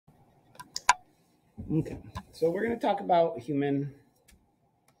Okay, so we're going to talk about human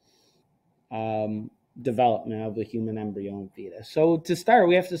development of the human embryo and fetus. So to start,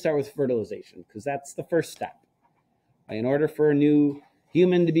 we have to start with fertilization because that's the first step. In order for a new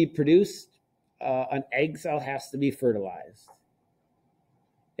human to be produced, an egg cell has to be fertilized.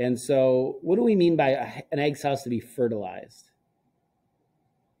 And so what do we mean by an egg cell has to be fertilized?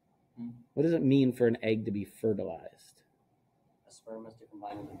 What does it mean for an egg to be fertilized? A sperm has to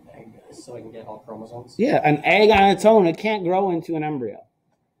combine with an egg so it can get all chromosomes? Yeah, an egg on its own, it can't grow into an embryo.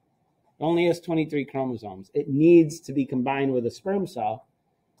 It only has 23 chromosomes. It needs to be combined with a sperm cell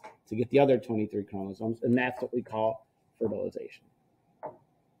to get the other 23 chromosomes, and that's what we call fertilization.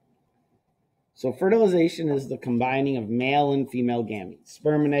 So fertilization is the combining of male and female gametes,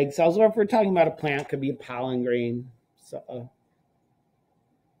 sperm and egg cells, or if we're talking about a plant, it could be a pollen grain. So,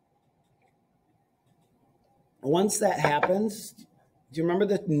 once that happens, do you remember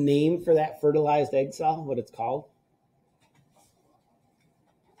the name for that fertilized egg cell, what it's called?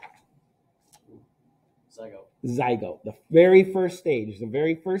 Zygote. Zygote, the very first stage, the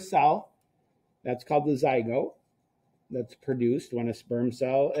very first cell, that's called the zygote. That's produced when a sperm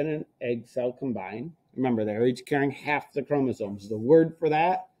cell and an egg cell combine. Remember, they're each carrying half the chromosomes. The word for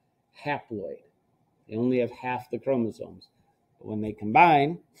that, haploid. They only have half the chromosomes. But when they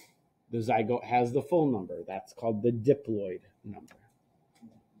combine, the zygote has the full number. That's called the diploid number.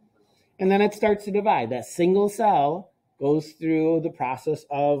 And then it starts to divide. That single cell goes through the process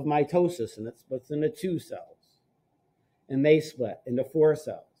of mitosis, and it splits into 2 cells. And they split into 4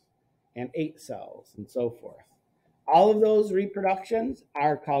 cells and 8 cells and so forth. All of those reproductions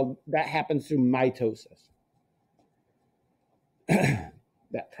are called, that happens through mitosis.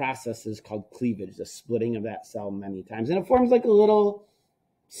 That process is called cleavage, the splitting of that cell many times. And it forms like a little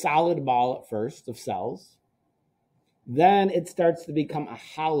solid ball at first of cells. Then it starts to become a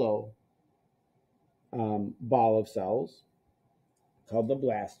hollow ball of cells called the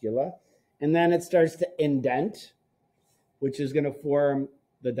blastula. And then it starts to indent, which is going to form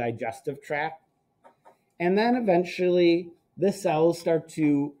the digestive tract. And then eventually the cells start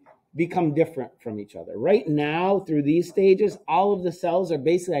to become different from each other. Right now, through these stages, all of the cells are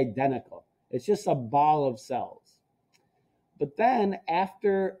basically identical. It's just a ball of cells. But then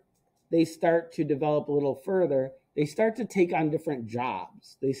after they start to develop a little further, they start to take on different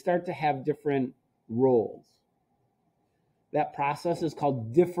jobs. They start to have different roles. That process is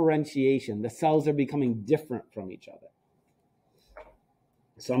called differentiation. The cells are becoming different from each other.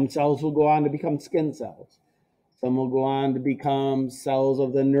 Some cells will go on to become skin cells. Some will go on to become cells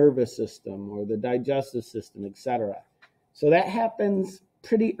of the nervous system or the digestive system, etc. So that happens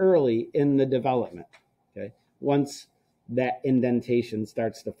pretty early in the development. Okay? Once that indentation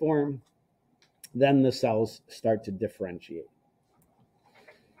starts to form, then the cells start to differentiate.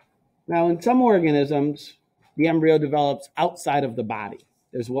 Now, in some organisms, the embryo develops outside of the body.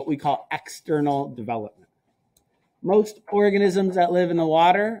 There's what we call external development. Most organisms that live in the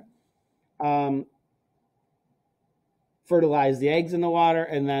water fertilize the eggs in the water,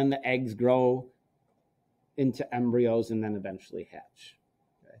 and then the eggs grow into embryos and then eventually hatch.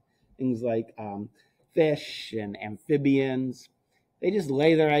 Okay? Things like fish and amphibians, they just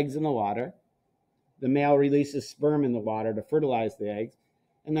lay their eggs in the water. The male releases sperm in the water to fertilize the eggs,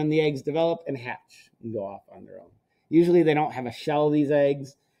 and then the eggs develop and hatch and go off on their own. Usually they don't have a shell, these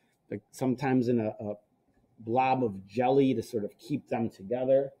eggs. They're sometimes in a blob of jelly to sort of keep them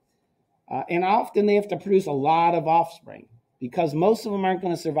together. And often they have to produce a lot of offspring because most of them aren't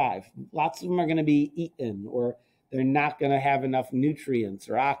going to survive. Lots of them are going to be eaten, or they're not going to have enough nutrients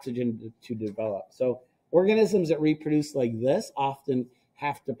or oxygen to develop. So organisms that reproduce like this often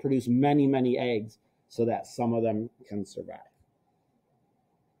have to produce many, many eggs so that some of them can survive.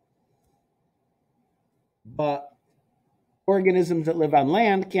 But organisms that live on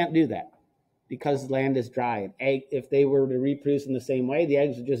land can't do that, because land is dry. And if they were to reproduce in the same way, the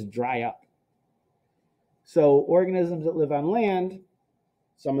eggs would just dry up. So organisms that live on land,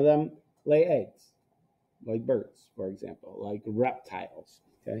 some of them lay eggs, like birds, for example, like reptiles.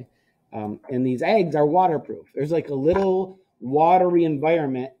 Okay, and these eggs are waterproof. There's like a little watery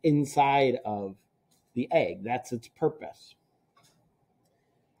environment inside of the egg. That's its purpose.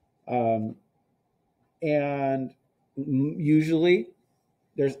 And usually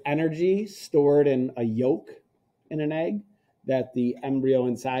there's energy stored in a yolk in an egg that the embryo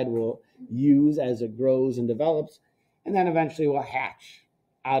inside will use as it grows and develops, and then eventually will hatch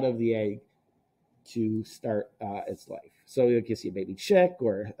out of the egg to start its life. So if you see a baby chick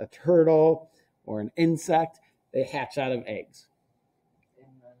or a turtle or an insect, they hatch out of eggs.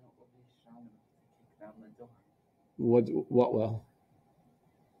 What will?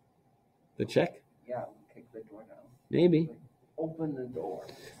 The chick? Yeah, the door down. Maybe. Like, open the door.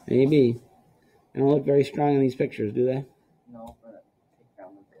 Maybe. They don't look very strong in these pictures, do they? No, but take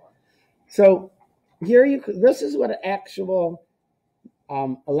down the door. So here this is what an actual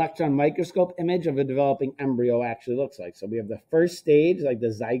electron microscope image of a developing embryo actually looks like. So we have the first stage, like the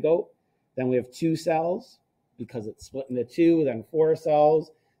zygote. Then we have 2 cells because it's split into 2, then 4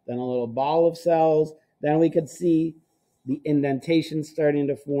 cells, then a little ball of cells. Then we could see the indentation starting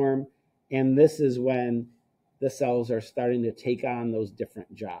to form. And this is when the cells are starting to take on those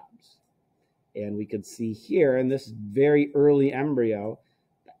different jobs. And we could see here in this very early embryo,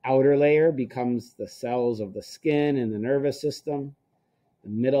 the outer layer becomes the cells of the skin and the nervous system. The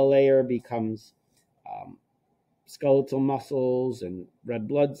middle layer becomes skeletal muscles and red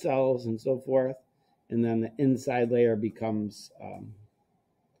blood cells and so forth. And then the inside layer becomes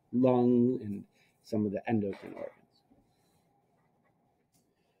lung and some of the endocrine organs.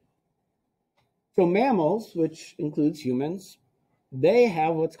 So mammals, which includes humans, they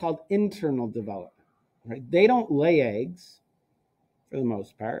have what's called internal development. Right? They don't lay eggs for the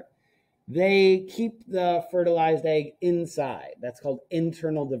most part. They keep the fertilized egg inside. That's called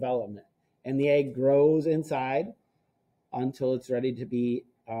internal development. And the egg grows inside until it's ready to be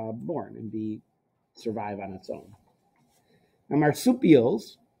born and survive on its own. Now,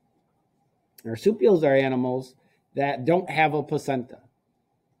 marsupials are animals that don't have a placenta.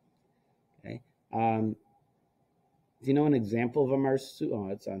 Okay. Do you know an example of a marsupial?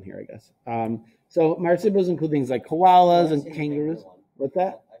 Oh, it's on here, I guess. So marsupials include things like koalas and kangaroos. What's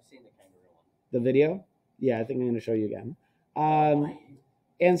that? I've seen the kangaroo one. The video? Yeah, I think I'm going to show you again.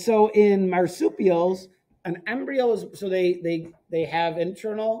 And so in marsupials, an embryo is, so they have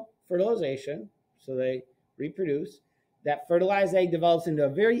internal fertilization, so they reproduce. That fertilized egg develops into a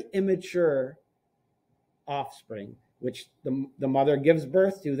very immature offspring, which the mother gives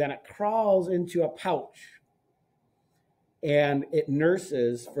birth to. Then it crawls into a pouch, and it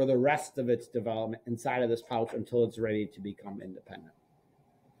nurses for the rest of its development inside of this pouch until it's ready to become independent.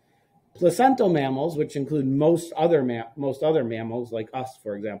 Placental mammals, which include most other mammals like us,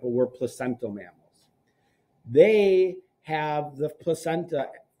 for example, we're placental mammals. They have the placenta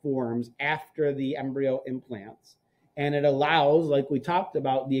forms after the embryo implants, and it allows, like we talked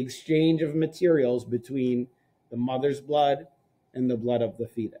about, the exchange of materials between the mother's blood and the blood of the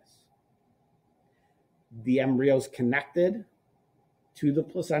fetus. The embryo is connected to the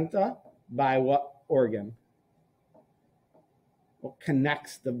placenta by what organ? What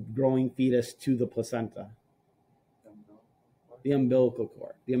connects the growing fetus to the placenta? The umbilical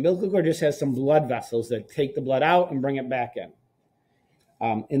cord. The umbilical cord just has some blood vessels that take the blood out and bring it back in.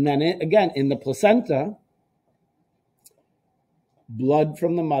 And then again, in the placenta, blood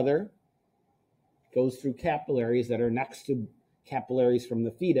from the mother goes through capillaries that are next to capillaries from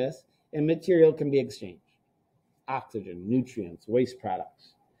the fetus, and material can be exchanged. Oxygen, nutrients, waste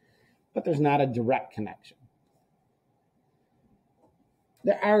products. But there's not a direct connection.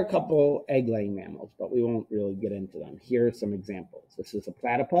 There are a couple egg-laying mammals, but we won't really get into them. Here are some examples. This is a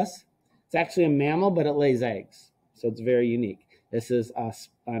platypus. It's actually a mammal, but it lays eggs, so it's very unique. This is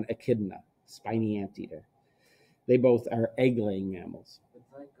an echidna, spiny anteater. They both are egg-laying mammals. It's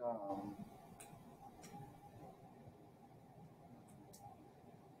like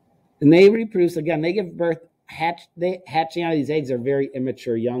And they reproduce, again, they give birth, hatching out of these eggs are very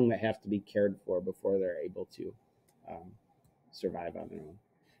immature young that have to be cared for before they're able to survive on their own.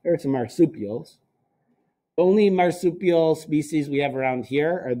 There are some marsupials. The only marsupial species we have around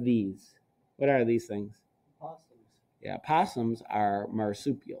here are these. What are these things? possums. Yeah, possums are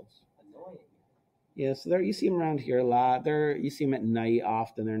marsupials. Annoying. Yeah, so you see them around here a lot. You see them at night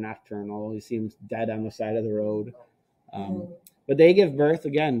often. They're nocturnal. You see them dead on the side of the road. But they give birth,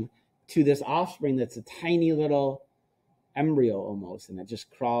 again, to this offspring that's a tiny little embryo almost, and it just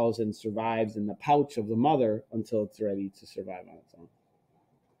crawls and survives in the pouch of the mother until it's ready to survive on its own.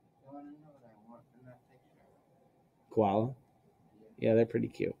 I want to know what I want in that picture. Koala? Yeah, they're pretty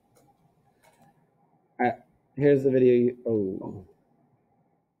cute. All right, here's the video.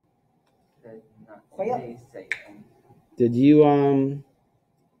 Did you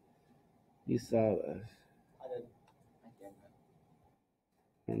you saw this?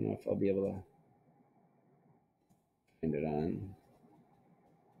 I don't know if I'll be able to find it on.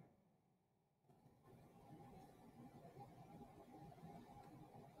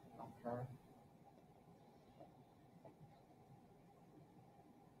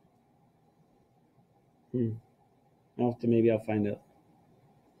 Maybe I'll find it.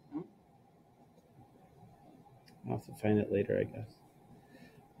 I'll have to find it later, I guess.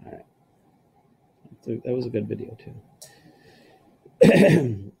 All right. So that was a good video too.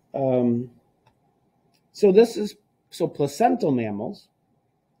 So placental mammals,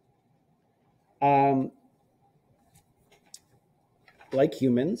 like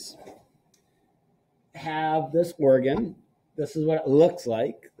humans, have this organ. This is what it looks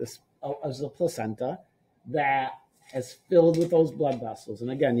like. This is the placenta that is filled with those blood vessels. And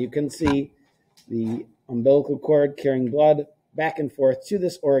again, you can see the umbilical cord carrying blood back and forth to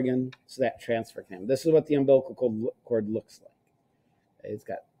this organ so that transfer can happen. This is what the umbilical cord looks like. It's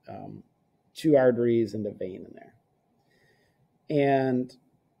got 2 arteries and a vein in there. And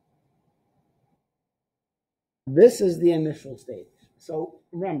this is the initial stage. So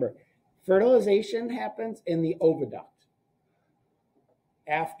remember, fertilization happens in the oviduct.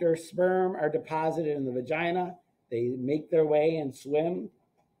 After sperm are deposited in the vagina, they make their way and swim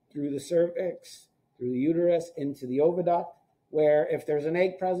through the cervix, through the uterus, into the oviduct, where if there's an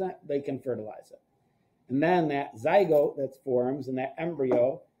egg present, they can fertilize it. And then that zygote that forms and that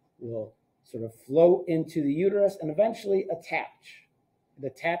embryo will sort of float into the uterus and eventually attach. It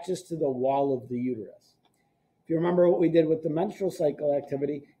attaches to the wall of the uterus. If you remember what we did with the menstrual cycle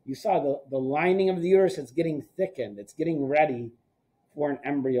activity, you saw the lining of the uterus, it's getting thickened. It's getting ready for an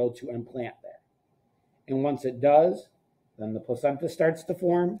embryo to implant there. And once it does, then the placenta starts to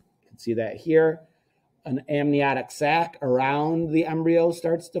form. You can see that here. An amniotic sac around the embryo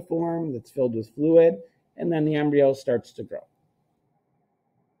starts to form that's filled with fluid, and then the embryo starts to grow.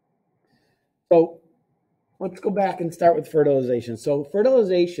 So let's go back and start with fertilization. So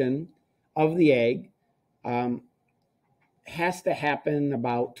fertilization of the egg has to happen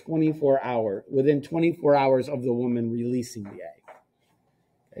about 24 hours, within 24 hours of the woman releasing the egg.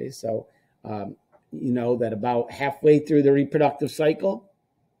 Okay, so you know that about halfway through the reproductive cycle,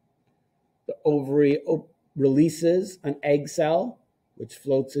 the ovary releases an egg cell, which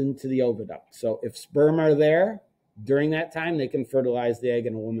floats into the oviduct. So if sperm are there during that time, they can fertilize the egg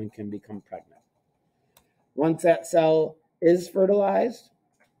and a woman can become pregnant. Once that cell is fertilized,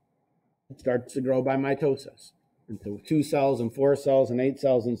 it starts to grow by mitosis into 2 cells and 4 cells and 8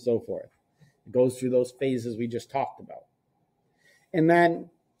 cells and so forth. It goes through those phases we just talked about. And then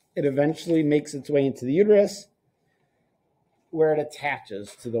it eventually makes its way into the uterus, where it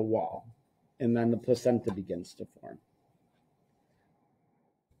attaches to the wall. And then the placenta begins to form.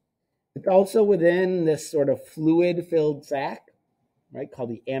 It's also within this sort of fluid-filled sac, right, called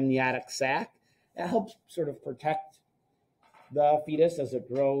the amniotic sac. That helps sort of protect the fetus as it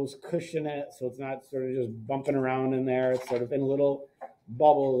grows, cushion it so it's not sort of just bumping around in there. It's sort of in a little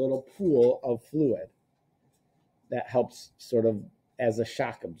bubble, a little pool of fluid that helps sort of as a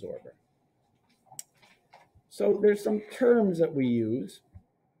shock absorber. So there's some terms that we use.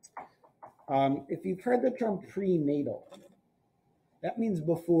 If you've heard the term prenatal, that means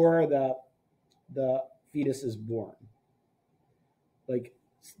before the fetus is born. Like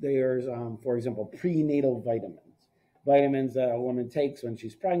there's, for example, prenatal vitamins. Vitamins that a woman takes when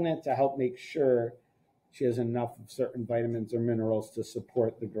she's pregnant to help make sure she has enough of certain vitamins or minerals to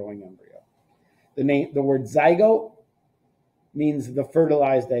support the growing embryo. The word zygote means the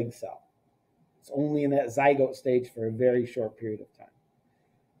fertilized egg cell. It's only in that zygote stage for a very short period of time.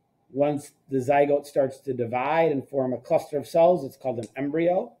 Once the zygote starts to divide and form a cluster of cells, it's called an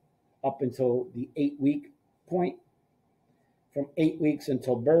embryo up until the 8-week point. From 8 weeks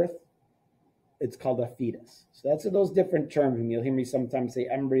until birth, it's called a fetus. So that's those different terms. And you'll hear me sometimes say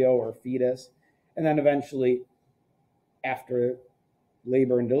embryo or fetus. And then eventually, after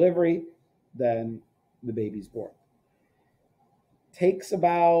labor and delivery, then the baby's born. Takes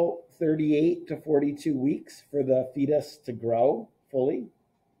about 38 to 42 weeks for the fetus to grow fully.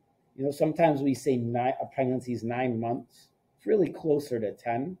 You know, sometimes we say a pregnancy is 9 months. It's really closer to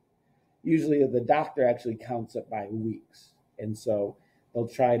 10. Usually the doctor actually counts it by weeks. And so they'll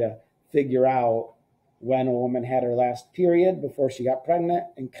try to figure out when a woman had her last period before she got pregnant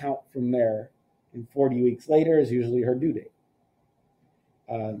and count from there. And 40 weeks later is usually her due date.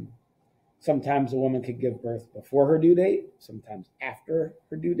 Sometimes a woman could give birth before her due date, sometimes after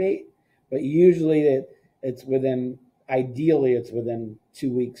her due date, but usually ideally it's within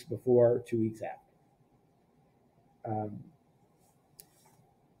 2 weeks before, 2 weeks after.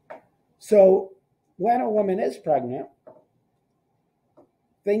 So when a woman is pregnant,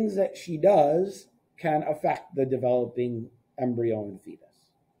 things that she does can affect the developing embryo and fetus.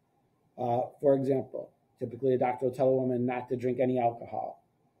 For example, typically a doctor will tell a woman not to drink any alcohol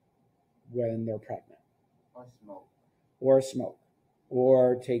when they're pregnant. Or smoke.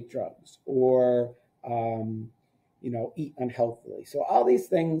 Or take drugs. Or, eat unhealthily. So all these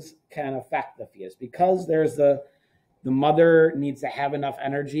things can affect the fetus because there's the mother needs to have enough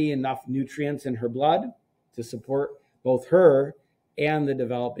energy, enough nutrients in her blood to support both her and the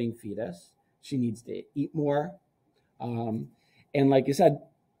developing fetus. she needs to eat more. And like you said,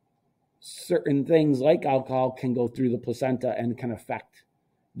 certain things like alcohol can go through the placenta and can affect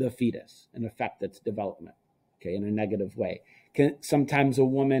the fetus and affect its development, okay, in a negative way. Sometimes a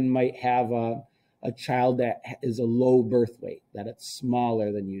woman might have a child that is a low birth weight, that it's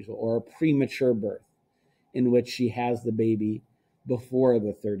smaller than usual, or a premature birth in which she has the baby before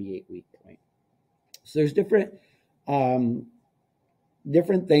the 38-week point. So there's different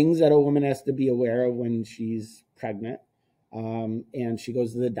things that a woman has to be aware of when she's pregnant. And she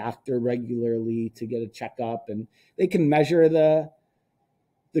goes to the doctor regularly to get a checkup, and they can measure the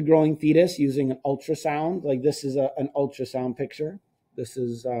growing fetus using an ultrasound. Like this is an ultrasound picture. This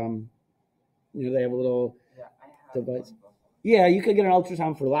is, they have a little device. Yeah, you could get an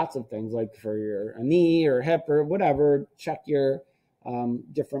ultrasound for lots of things, like for a knee or hip or whatever. Check your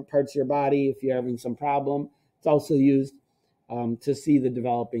different parts of your body if you're having some problem. It's also used to see the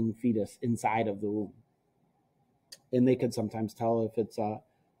developing fetus inside of the womb. And they can sometimes tell if it's a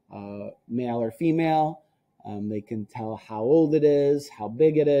male or female. They can tell how old it is, how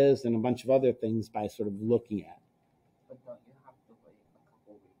big it is, and a bunch of other things by sort of looking at it. But don't you have to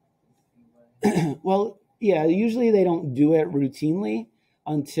wait a couple weeks? Well, yeah, usually they don't do it routinely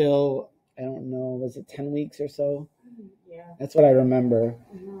until, I don't know, was it 10 weeks or so? Yeah. That's what I remember.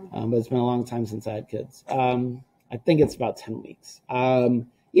 But it's been a long time since I had kids. I think it's about 10 weeks.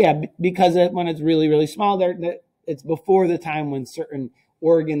 Because when it's really, really small, it's before the time when certain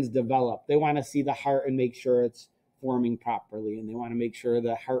organs develop. They want to see the heart and make sure it's forming properly, and they want to make sure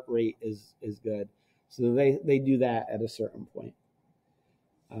the heart rate is good. So they do that at a certain point.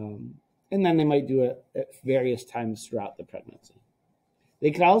 And then they might do it at various times throughout the pregnancy.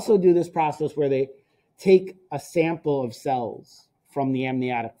 They could also do this process where they take a sample of cells from the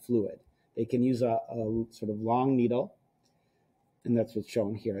amniotic fluid. They can use a sort of long needle, and that's what's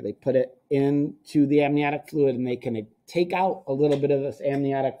shown here. They put it into the amniotic fluid, and they can take out a little bit of this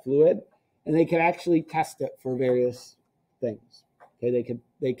amniotic fluid, and they can actually test it for various things. Okay,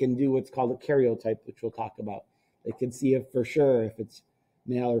 they can do what's called a karyotype, which we'll talk about. They can see if for sure if it's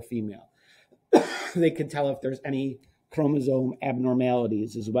male or female. They can tell if there's any chromosome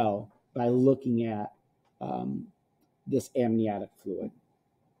abnormalities as well by looking at this amniotic fluid.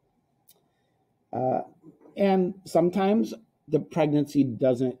 And sometimes the pregnancy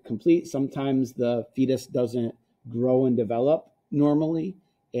doesn't complete. Sometimes the fetus doesn't grow and develop normally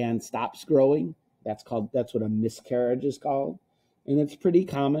and stops growing. That's what a miscarriage is called. And it's pretty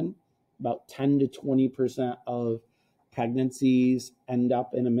common. About 10 to 20% of pregnancies end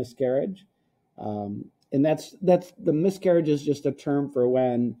up in a miscarriage. And that's the miscarriage is just a term for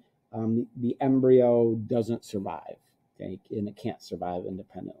when the embryo doesn't survive, okay, and it can't survive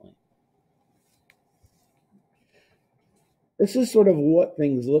independently. This is sort of what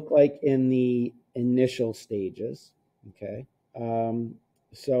things look like in the initial stages, okay?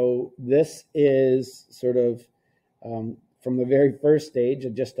 So this is sort of from the very first stage,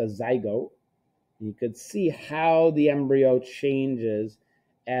 just a zygote. You could see how the embryo changes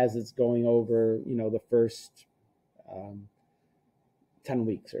as it's going over, the first 10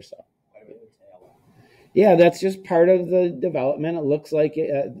 weeks or so. Yeah, that's just part of the development. It looks like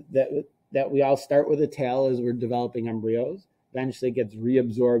that we all start with a tail as we're developing embryos. Eventually it gets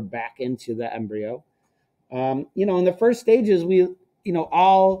reabsorbed back into the embryo. In the first stages,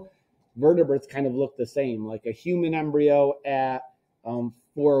 all vertebrates kind of look the same. Like a human embryo at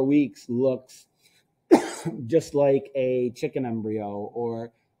 4 weeks looks just like a chicken embryo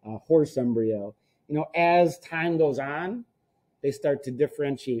or a horse embryo. As time goes on, they start to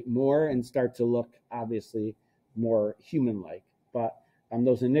differentiate more and start to look obviously more human-like. But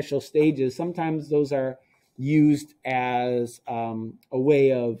those initial stages, sometimes those are used as a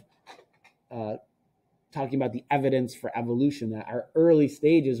way of talking about the evidence for evolution. That our early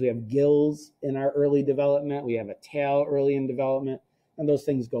stages, we have gills in our early development, we have a tail early in development, and those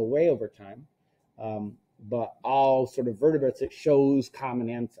things go away over time. But all sort of vertebrates, it shows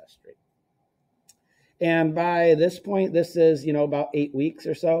common ancestry. And by this point, this is, about 8 weeks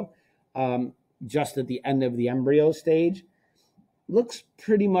or so, just at the end of the embryo stage. Looks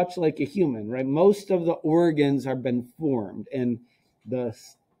pretty much like a human, right? Most of the organs have been formed, and the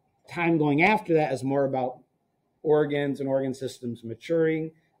time going after that is more about organs and organ systems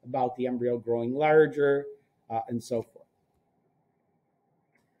maturing, about the embryo growing larger, and so forth.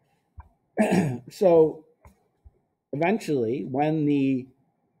 So eventually, when the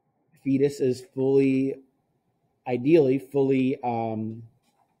fetus is ideally fully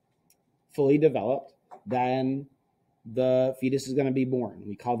developed, then the fetus is going to be born.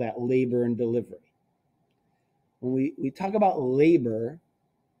 We call that labor and delivery. When we talk about labor,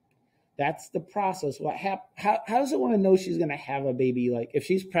 That's the process. How does a woman know she's going to have a baby? Like if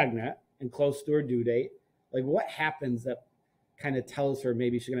she's pregnant and close to her due date, like what happens that kind of tells her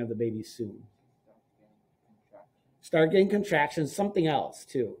maybe she's going to have the baby soon? Start getting contractions, something else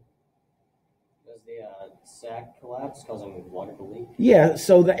too. Does the sac collapse causing water to leak? Yeah,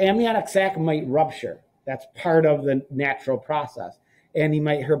 so the amniotic sac might rupture. That's part of the natural process. And you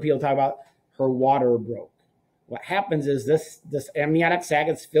might hear people talk about her water broke. What happens is this amniotic sac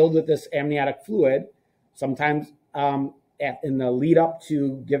is filled with this amniotic fluid. Sometimes in the lead up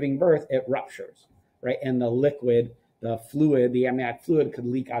to giving birth, it ruptures, right? And the liquid, the fluid, the amniotic fluid could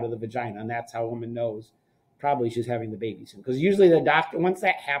leak out of the vagina. And that's how a woman knows probably she's having the baby soon. Because usually the doctor, once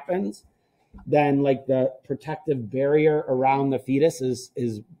that happens, then like the protective barrier around the fetus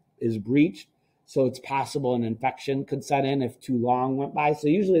is breached. So it's possible an infection could set in if too long went by. So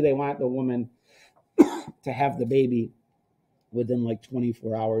usually they want the woman to have the baby within like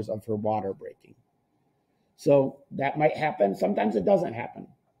 24 hours of her water breaking. So that might happen. Sometimes it doesn't happen.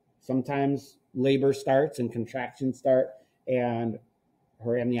 Sometimes labor starts and contractions start and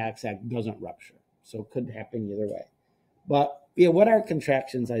her amniotic sac doesn't rupture. So it could happen either way. But yeah, what are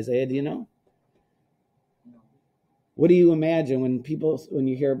contractions, Isaiah? Do you know? What do you imagine when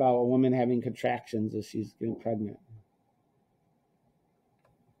you hear about a woman having contractions as she's getting pregnant?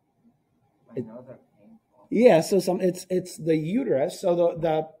 Yeah, so it's the uterus. So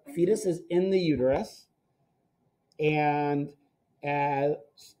the fetus is in the uterus, and as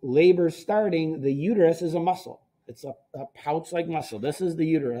labor's starting, the uterus is a muscle. It's a pouch-like muscle. This is the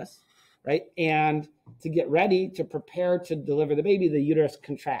uterus, right? And to get ready to prepare to deliver the baby, the uterus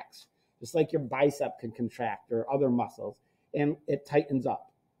contracts, just like your bicep can contract or other muscles, and it tightens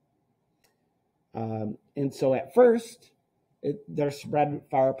up. And so at first, they're spread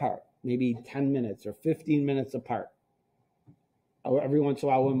far apart, maybe 10 minutes or 15 minutes apart. Every once in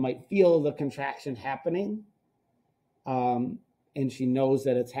a while, one might feel the contraction happening, and she knows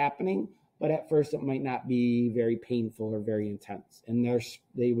that it's happening, but at first it might not be very painful or very intense, and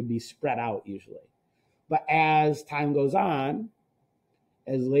they would be spread out usually. But as time goes on,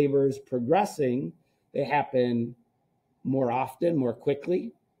 as labor is progressing, they happen more often, more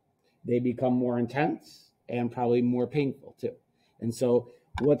quickly. They become more intense and probably more painful too. And so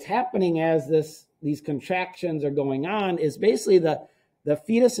what's happening as these contractions are going on is basically the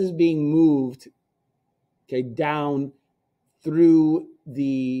fetus is being moved, okay, down through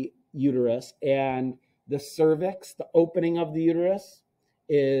the uterus, and the cervix, the opening of the uterus,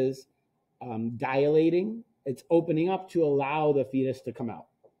 is dilating. It's opening up to allow the fetus to come out.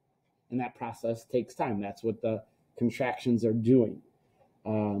 And that process takes time. That's what the contractions are doing.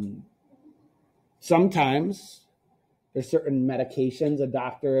 Sometimes there's certain medications, a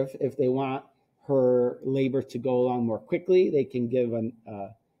doctor, if they want her labor to go along more quickly, they can give a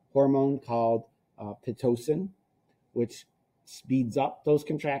hormone called Pitocin, which speeds up those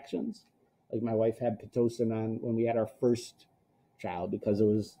contractions. Like my wife had Pitocin on when we had our first child because it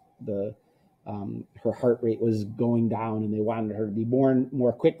was her heart rate was going down and they wanted her to be born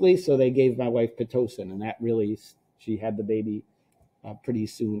more quickly. So they gave my wife Pitocin, and that really, she had the baby pretty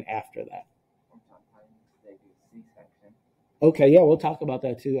soon after that. Okay, yeah, we'll talk about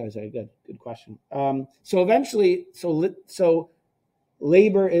that too, Isaiah. Good question. So eventually, so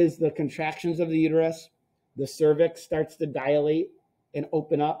labor is the contractions of the uterus. The cervix starts to dilate and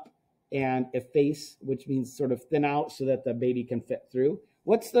open up and efface, which means sort of thin out so that the baby can fit through.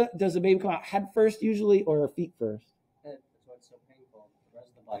 Does the baby come out head first usually or feet first? Head. That's why it's so painful. The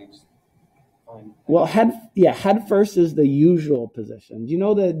rest of the body just fine. Well, head first is the usual position. Do you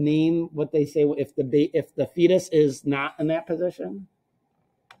know the name? What they say if the fetus is not in that position?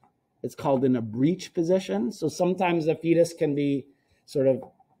 It's called in a breech position. So sometimes the fetus can be sort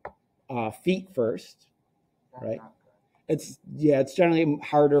of feet first, right? It's generally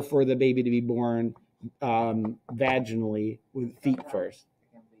harder for the baby to be born vaginally with feet first.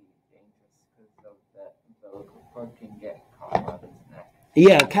 It can be dangerous because the cord can get caught around its neck.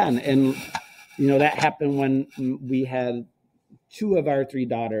 Yeah, it can. And, that happened when we had 2 of our 3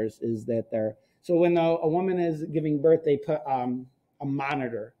 daughters, is that so when a woman is giving birth, they put a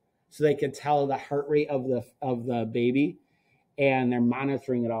monitor so they could tell the heart rate of the baby, and they're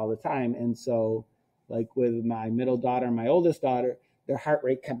monitoring it all the time. And so like with my middle daughter and my oldest daughter, their heart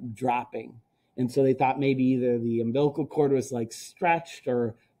rate kept dropping. And so they thought maybe either the umbilical cord was like stretched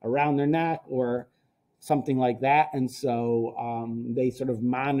or around their neck or something like that. And so they sort of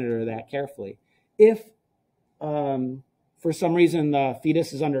monitor that carefully. If for some reason the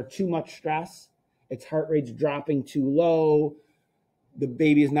fetus is under too much stress, its heart rate's dropping too low, the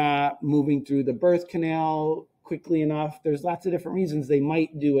baby is not moving through the birth canal quickly enough, there's lots of different reasons they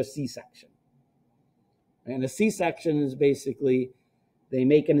might do a C-section. And a C-section is basically they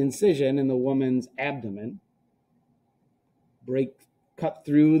make an incision in the woman's abdomen, cut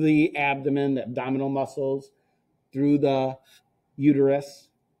through the abdomen, the abdominal muscles, through the uterus,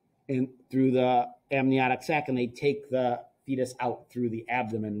 and through the amniotic sac, and they take the fetus out through the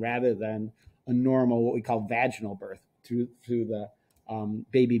abdomen rather than a normal, what we call vaginal birth, through the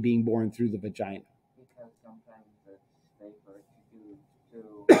baby being born through the vagina. Because sometimes it's safer to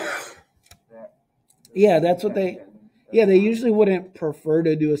do that. Yeah, that's what they. Yeah, they usually wouldn't prefer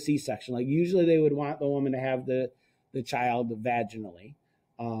to do a C-section. Like usually they would want the woman to have the child vaginally.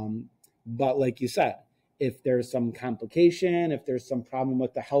 But like you said, if there's some complication, if there's some problem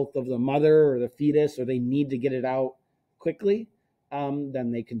with the health of the mother or the fetus, or they need to get it out quickly,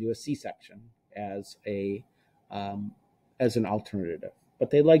 then they can do a C-section as an alternative. But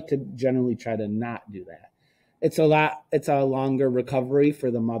they like to generally try to not do that. It's a longer recovery for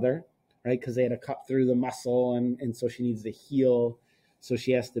the mother, right? Because they had to cut through the muscle, and so she needs to heal. So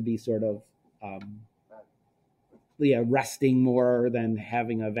she has to be sort of resting more than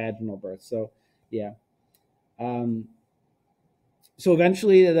having a vaginal birth. So yeah. So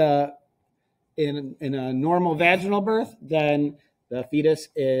eventually in a normal vaginal birth, then the fetus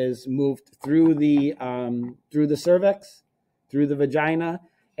is moved through the cervix, through the vagina,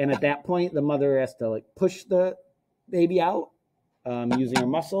 and at that point the mother has to like push the baby out using her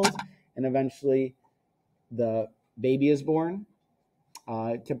muscles, and eventually the baby is born.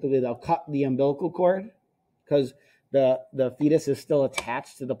 Typically they'll cut the umbilical cord because the fetus is still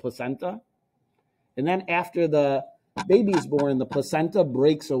attached to the placenta. And then after the baby is born, the placenta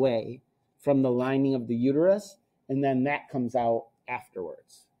breaks away from the lining of the uterus, and then that comes out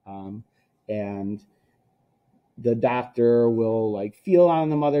afterwards. And the doctor will like feel on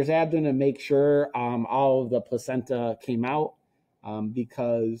the mother's abdomen and make sure all of the placenta came out,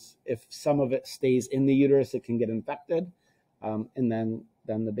 because if some of it stays in the uterus, it can get infected, and then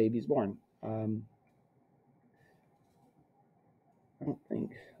the baby's born. I don't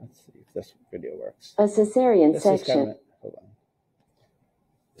think. Let's see if this video works. A cesarean section. Hold on.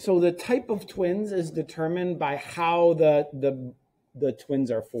 So the type of twins is determined by how the twins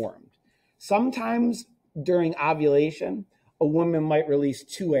are formed. Sometimes during ovulation, a woman might release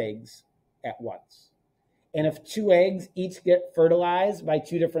 2 eggs at once. And if 2 eggs each get fertilized by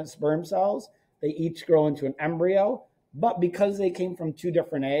 2 different sperm cells, they each grow into an embryo. But because they came from 2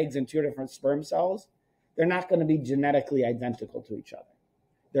 different eggs and 2 different sperm cells, they're not going to be genetically identical to each other.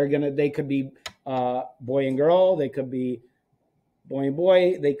 They could be boy and girl. They could be boy and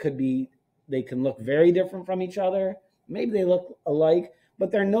boy. They can look very different from each other. Maybe they look alike,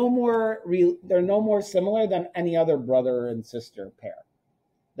 but they're no more similar than any other brother and sister pair.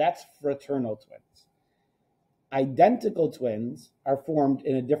 That's fraternal twins. Identical twins are formed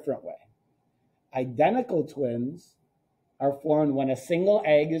in a different way. Identical twins are formed when a single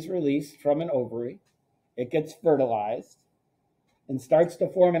egg is released from an ovary. It gets fertilized and starts to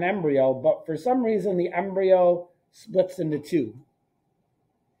form an embryo, but for some reason the embryo splits into 2,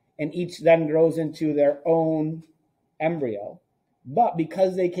 and each then grows into their own embryo. But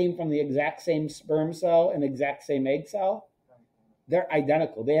because they came from the exact same sperm cell and exact same egg cell, they're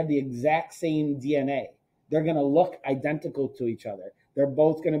identical. They have the exact same DNA. They're going to look identical to each other. They're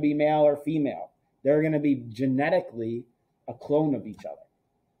both going to be male or female. They're going to be genetically a clone of each other.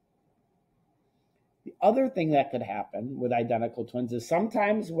 The other thing that could happen with identical twins is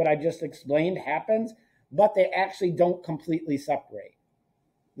sometimes what I just explained happens, but they actually don't completely separate.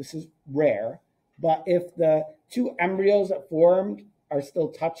 This is rare, but if the 2 embryos that formed are still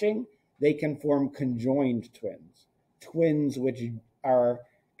touching, they can form conjoined twins which are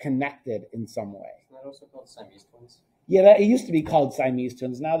connected in some way. Isn't that also called Siamese twins? Yeah, it used to be called Siamese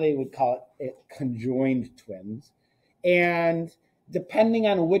twins. Now they would call it conjoined twins. And depending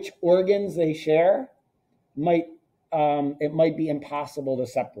on which organs they share, it might be impossible to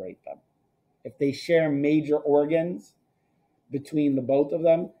separate them. If they share major organs between the both of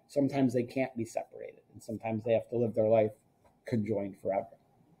them, sometimes they can't be separated, and sometimes they have to live their life conjoined forever.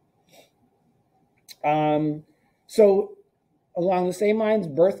 So along the same lines,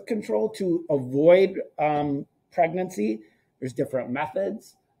 birth control to avoid pregnancy, there's different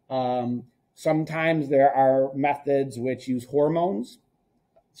methods. Sometimes there are methods which use hormones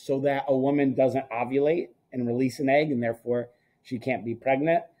so that a woman doesn't ovulate and release an egg, and therefore she can't be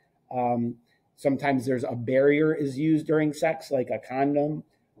pregnant. Sometimes there's a barrier is used during sex, like a condom,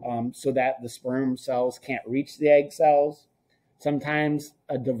 so that the sperm cells can't reach the egg cells. Sometimes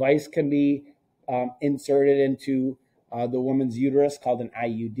a device can be inserted into the woman's uterus called an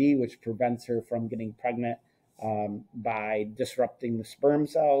IUD, which prevents her from getting pregnant by disrupting the sperm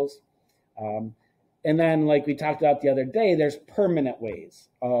cells. And then, like we talked about the other day, there's permanent ways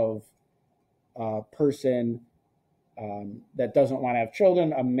of a person that doesn't want to have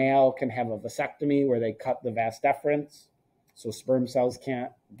children. A male can have a vasectomy where they cut the vas deferens, so sperm cells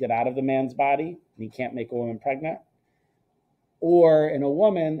can't get out of the man's body, and he can't make a woman pregnant. Or in a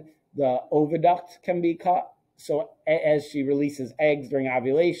woman, the oviduct can be cut, so as she releases eggs during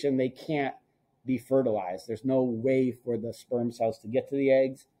ovulation, they can't be fertilized. There's no way for the sperm cells to get to the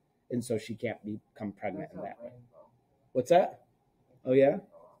eggs, and so she can't become pregnant in that way. What's that? Oh, yeah?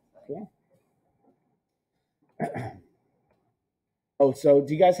 Cool. Oh, so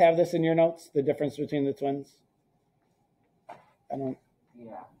do you guys have this in your notes, the difference between the twins? I don't.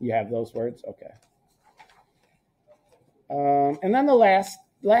 Yeah. You have those words? Okay. And then the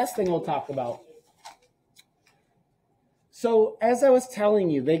last thing we'll talk about. So as I was telling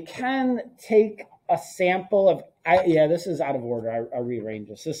you, they can take a sample of, this is out of order. I rearranged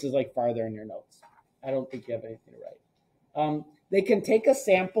this. This is like farther in your notes. I don't think you have anything right. They can take a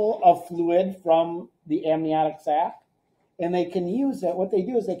sample of fluid from the amniotic sac, and they can use it. What they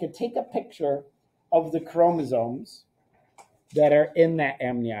do is they can take a picture of the chromosomes that are in that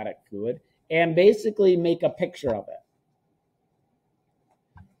amniotic fluid and basically make a picture of it.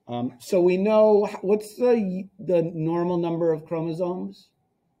 So we know, what's the normal number of chromosomes?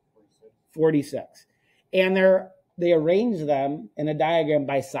 46. And they arrange them in a diagram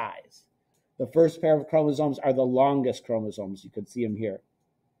by size. The first pair of chromosomes are the longest chromosomes. You could see them here.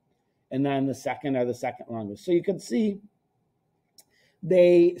 And then the second are the second longest. So you could see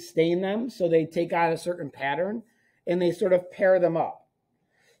they stain them, so they take on a certain pattern, and they sort of pair them up.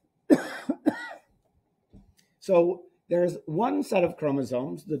 So there's one set of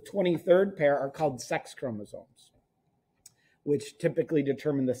chromosomes, the 23rd pair are called sex chromosomes, which typically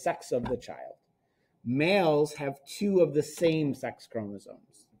determine the sex of the child. Males have 2 of the same sex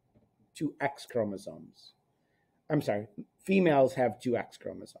chromosomes, 2 X chromosomes. I'm sorry, females have 2 X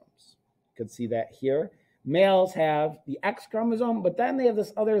chromosomes. You can see that here. Males have the X chromosome, but then they have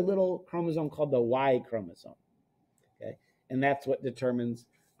this other little chromosome called the Y chromosome. Okay, and that's what determines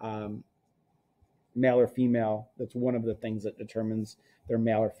male or female. That's one of the things that determines they're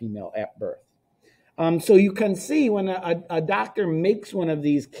male or female at birth. So you can see when a doctor makes one of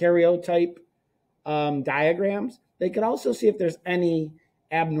these karyotype diagrams, they can also see if there's any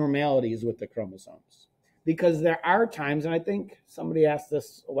abnormalities with the chromosomes. Because there are times, and I think somebody asked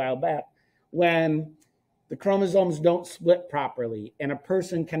this a while back, when the chromosomes don't split properly and a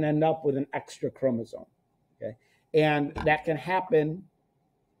person can end up with an extra chromosome. Okay, and that can happen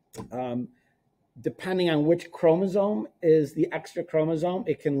depending on which chromosome is the extra chromosome.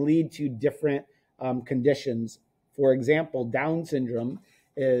 It can lead to different conditions. For example, Down syndrome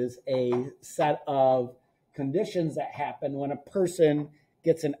is a set of conditions that happen when a person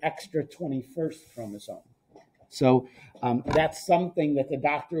gets an extra 21st chromosome. So that's something that the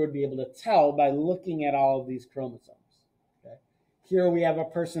doctor would be able to tell by looking at all of these chromosomes. Okay? Here we have a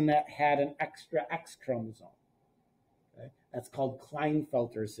person that had an extra X chromosome. Okay? That's called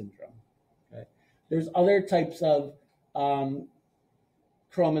Klinefelter syndrome. Okay? There's other types of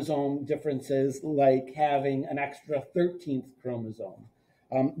chromosome differences, like having an extra 13th chromosome.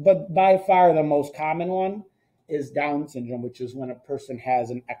 But by far the most common one is Down syndrome, which is when a person has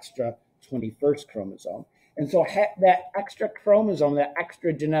an extra 21st chromosome. And so that extra chromosome, that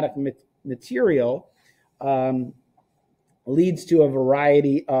extra genetic material leads to a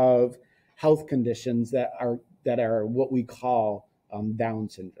variety of health conditions that are what we call Down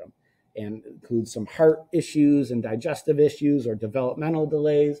syndrome, and includes some heart issues and digestive issues or developmental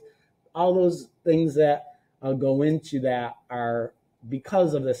delays. All those things that go into that are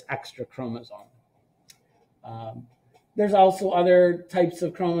because of this extra chromosome. There's also other types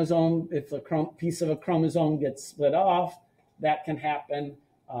of chromosome. If a piece of a chromosome gets split off, that can happen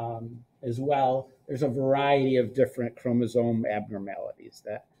as well. There's a variety of different chromosome abnormalities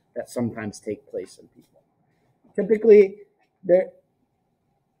that sometimes take place in people. Typically,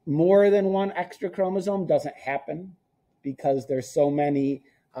 more than one extra chromosome doesn't happen because there's so many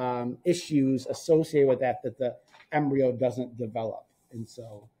issues associated with that the embryo doesn't develop. And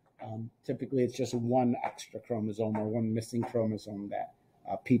so typically it's just one extra chromosome or one missing chromosome that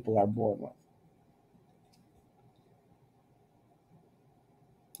people are born with.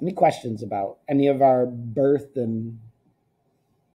 Any questions about any of our birth and